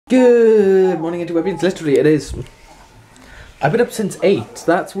Good morning, interwebians. Literally, it is. I've been up since 8.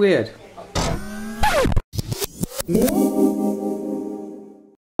 That's weird.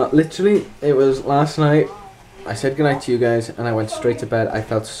 Literally, it was last night. I said goodnight to you guys and I went straight to bed. I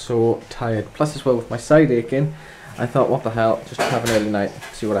felt so tired. Plus, as well, with my side aching, I thought, what the hell, just have an early night,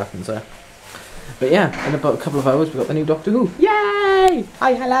 see what happens there. But yeah, in about a couple of hours, we got the new Doctor Who. Yay!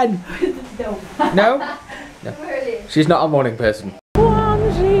 Hi, Helen. No? No. She's not a morning person.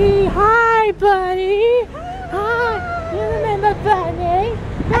 Swansea, hi, Bunny. Hi, you remember Bunny?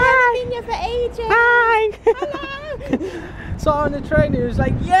 I've been here for ages. Hi. Hello. Saw her on the train, he was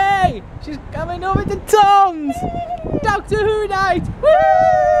like, yay! She's coming over to Tom's! Doctor Who night! Woo!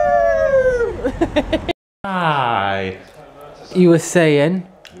 Hi. You were saying?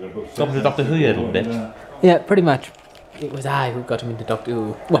 Got into Doctor Who yet, little bit. Yeah, pretty much. It was I who got him into Doctor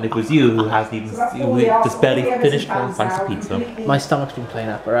Who. And it was you who hasn't even just barely finished one slice of pizza. My stomach's been playing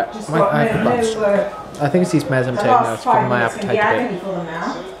up, alright? I I think it's these meds I'm taking now, it's giving my appetite a bit.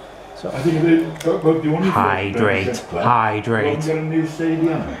 So. Hydrate. Hydrate.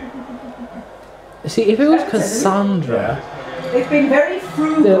 See, if it was Cassandra, it's been very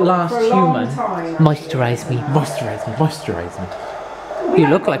frugal the last for a long human, time. moisturise me. Moisturise me. Moisturise me. You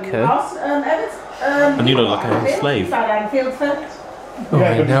look like her. And you look like a slave. Oh,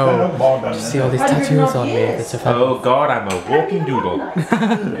 I know. You see all these tattoos on me. It's a fact. Oh god, I'm a walking doodle.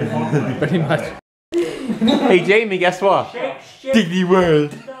 Pretty much. Hey Jamie, guess what? Disney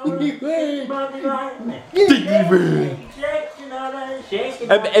World. Disney World.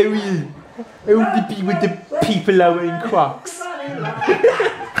 I'm Ariel. I want to be with the people that are wearing Crocs. I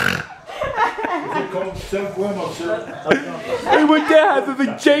want to have a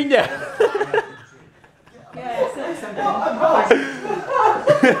vagina.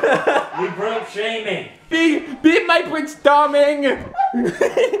 You broke shaming. Be my Prince Darling.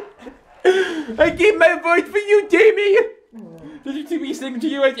 I gave my voice for you, Jamie. Did you me sing to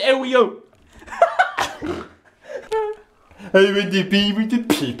you as Ariel? I want to be with the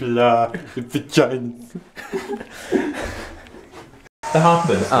people with vaginas. The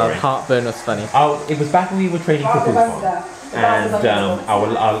heartburn story. Heartburn was funny. It was back when we were training for Boothbon. And our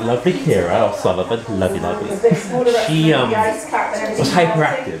lovely Kira O'Sullivan, lovely, she was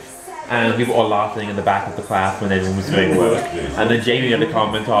hyperactive. And we were all laughing in the back of the class when everyone was doing work. And then Jamie had a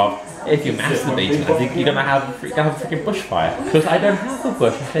comment of, if you masturbate, I think you're gonna have a freaking bushfire. Because I don't have a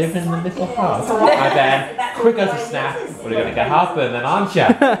bush, I'm shaving in the little heart. And then, quick as a snap, we're gonna get heartburn then, aren't you?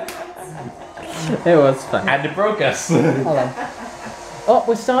 It was fun. And it broke us. Hold on. Oh,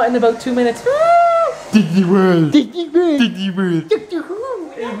 we're starting in about 2 minutes. Disney World! Disney World! Disney World! Doctor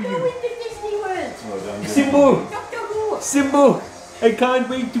Who. You're going to Disney World. Simbo! Doctor Who. Simbo! I can't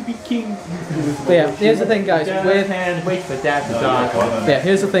wait to be king. But yeah, here's the thing, guys. And wait for Dad to die. Yeah,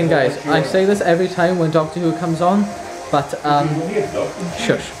 here's the thing, guys. I say this every time when Doctor Who comes on, but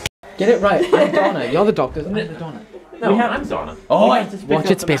shush. Get it right. I'm Donna. You're the Doctor. I'm the Donna. No, I'm Donna. Oh, watch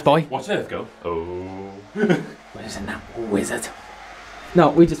it, Space Boy. Watch it, let's go. Oh. What is it now? Wizard. No,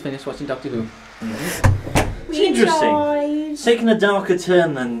 we just finished watching Doctor Who. It's interesting. It's taken a darker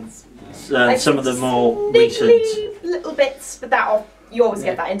turn than some of the more recent. Little bits, but you always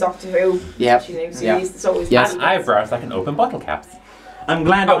get that in Doctor Who. Yep. You know, so it's always Yes. And eyebrows like an open bottle cap. I'm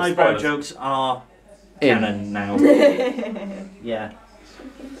glad Oh, eyebrow spoilers. jokes are In. canon now. Yeah.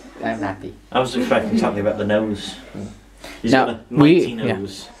 I'm happy. I was expecting something about the nose. He's Now, got a mighty yeah.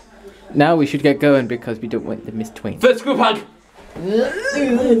 nose. Now we should get going because we don't want to miss Twain. First group hug! That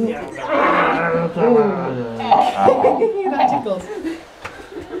tickles.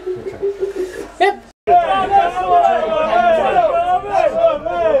 Yep.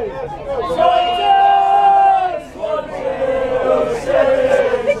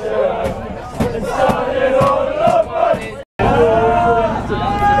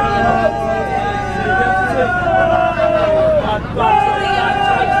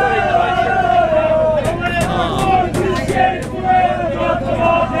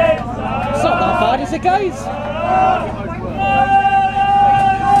 It's not that bad, is it, guys?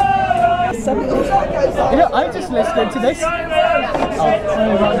 You know, I'm just listening to this. Oh,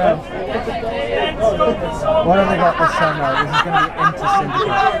 right now. What have they got this time now? This is going to be into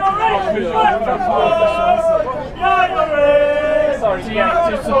syndicate.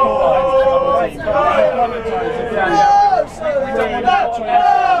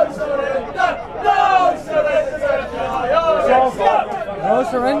 No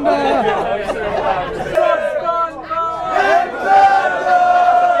surrender!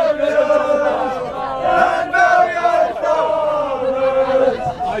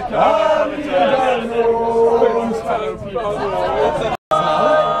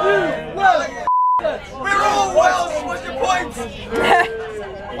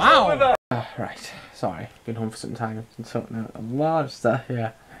 been home for some time and sorting out a lot of stuff,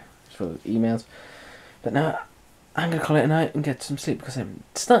 yeah. Just for those emails. But now, I'm going to call it a night and get some sleep because I'm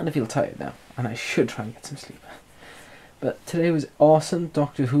starting to feel tired now. And I should try and get some sleep. But today was awesome.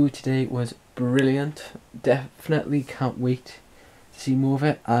 Doctor Who today was brilliant. Definitely can't wait to see more of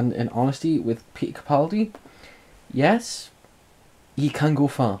it. And in honesty, with Peter Capaldi, yes, he can go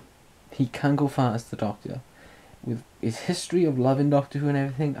far. He can go far as the Doctor. With his history of loving Doctor Who and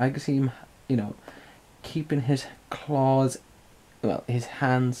everything, I could see him, you know, keeping his claws, well, his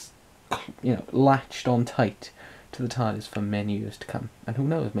hands, you know, latched on tight to the TARDIS for many years to come. And who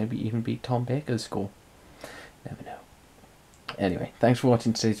knows, maybe even beat Tom Baker's score. Never know. Anyway, thanks for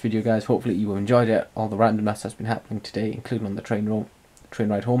watching today's video, guys. Hopefully you enjoyed it. All the randomness that's been happening today, including on the train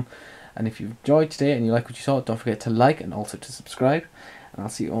ride home. And if you enjoyed today and you like what you saw, don't forget to like and also to subscribe. And I'll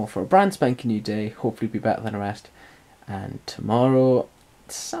see you all for a brand spanking new day. Hopefully be better than the rest. And tomorrow,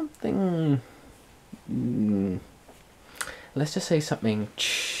 something... let's just say something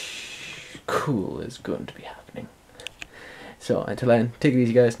cool is going to be happening. So until then, take it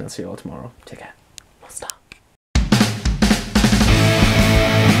easy, guys, and I'll see you all tomorrow. Take care.